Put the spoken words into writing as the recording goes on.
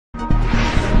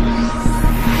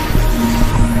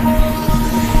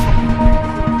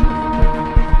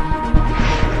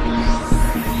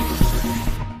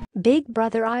Big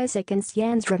Brother Isaac and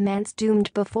Sian's romance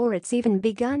doomed before it's even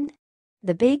begun?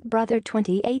 The Big Brother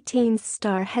 2018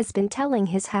 star has been telling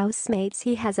his housemates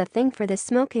he has a thing for the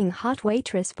smoking hot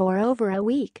waitress for over a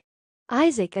week.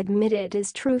 Isaac admitted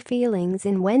his true feelings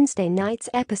in Wednesday night's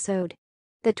episode.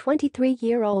 The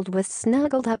 23-year-old was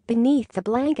snuggled up beneath the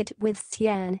blanket with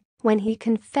Sian when he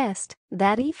confessed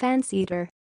that he fancied her.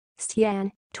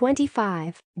 Sian,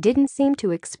 25, didn't seem to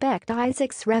expect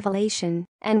Isaac's revelation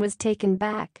and was taken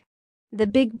back. The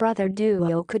Big Brother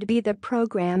duo could be the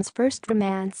program's first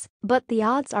romance, but the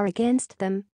odds are against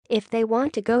them if they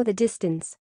want to go the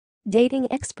distance. Dating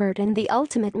expert and the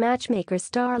ultimate matchmaker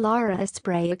star Laura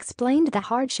Espray explained the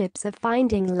hardships of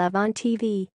finding love on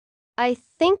TV. "I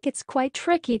think it's quite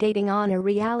tricky dating on a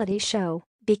reality show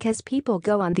because people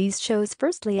go on these shows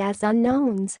firstly as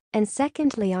unknowns and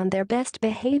secondly on their best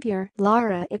behavior,"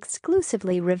 Laura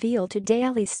exclusively revealed to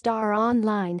Daily Star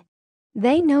Online.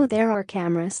 "They know there are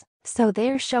cameras, so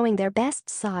they're showing their best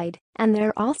side, and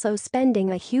they're also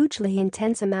spending a hugely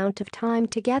intense amount of time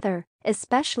together,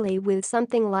 especially with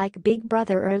something like Big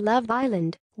Brother or Love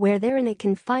Island, where they're in a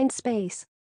confined space.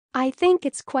 I think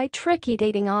it's quite tricky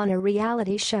dating on a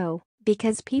reality show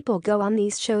because people go on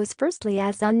these shows firstly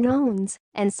as unknowns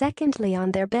and secondly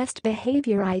on their best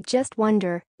behavior. I just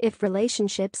wonder if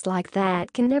relationships like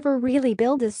that can never really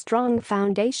build a strong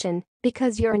foundation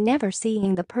because you're never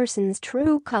seeing the person's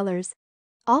true colors.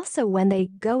 Also, when they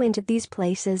go into these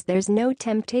places there's no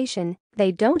temptation,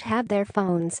 they don't have their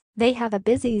phones, they have a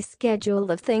busy schedule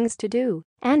of things to do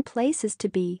and places to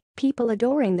be, people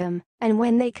adoring them, and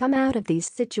when they come out of these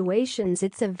situations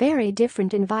it's a very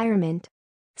different environment.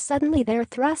 Suddenly they're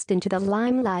thrust into the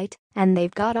limelight and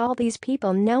they've got all these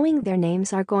people knowing their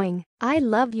names are going, 'I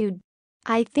love you.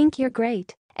 I think you're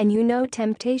great,' and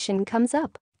temptation comes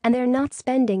up and they're not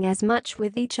spending as much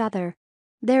with each other.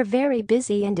 They're very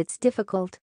busy and it's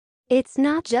difficult. It's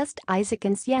not just Isaac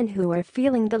and Sian who are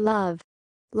feeling the love.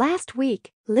 Last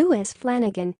week, Lewis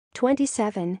Flanagan,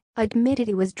 27, admitted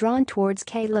he was drawn towards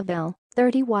Kay Lavelle,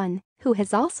 31, who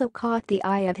has also caught the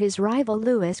eye of his rival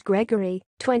Lewis Gregory,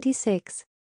 26.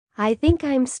 "I think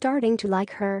I'm starting to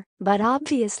like her, but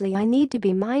obviously I need to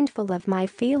be mindful of my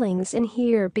feelings in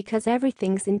here because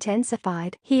everything's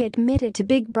intensified," he admitted to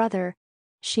Big Brother.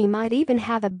 "She might even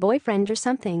have a boyfriend or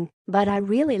something, but I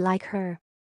really like her.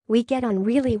 We get on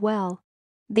really well."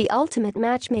 The Ultimate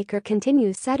Matchmaker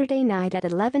continues Saturday night at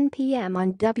 11 p.m.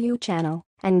 on W Channel,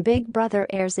 and Big Brother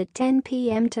airs at 10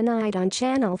 p.m. tonight on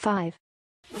Channel 5.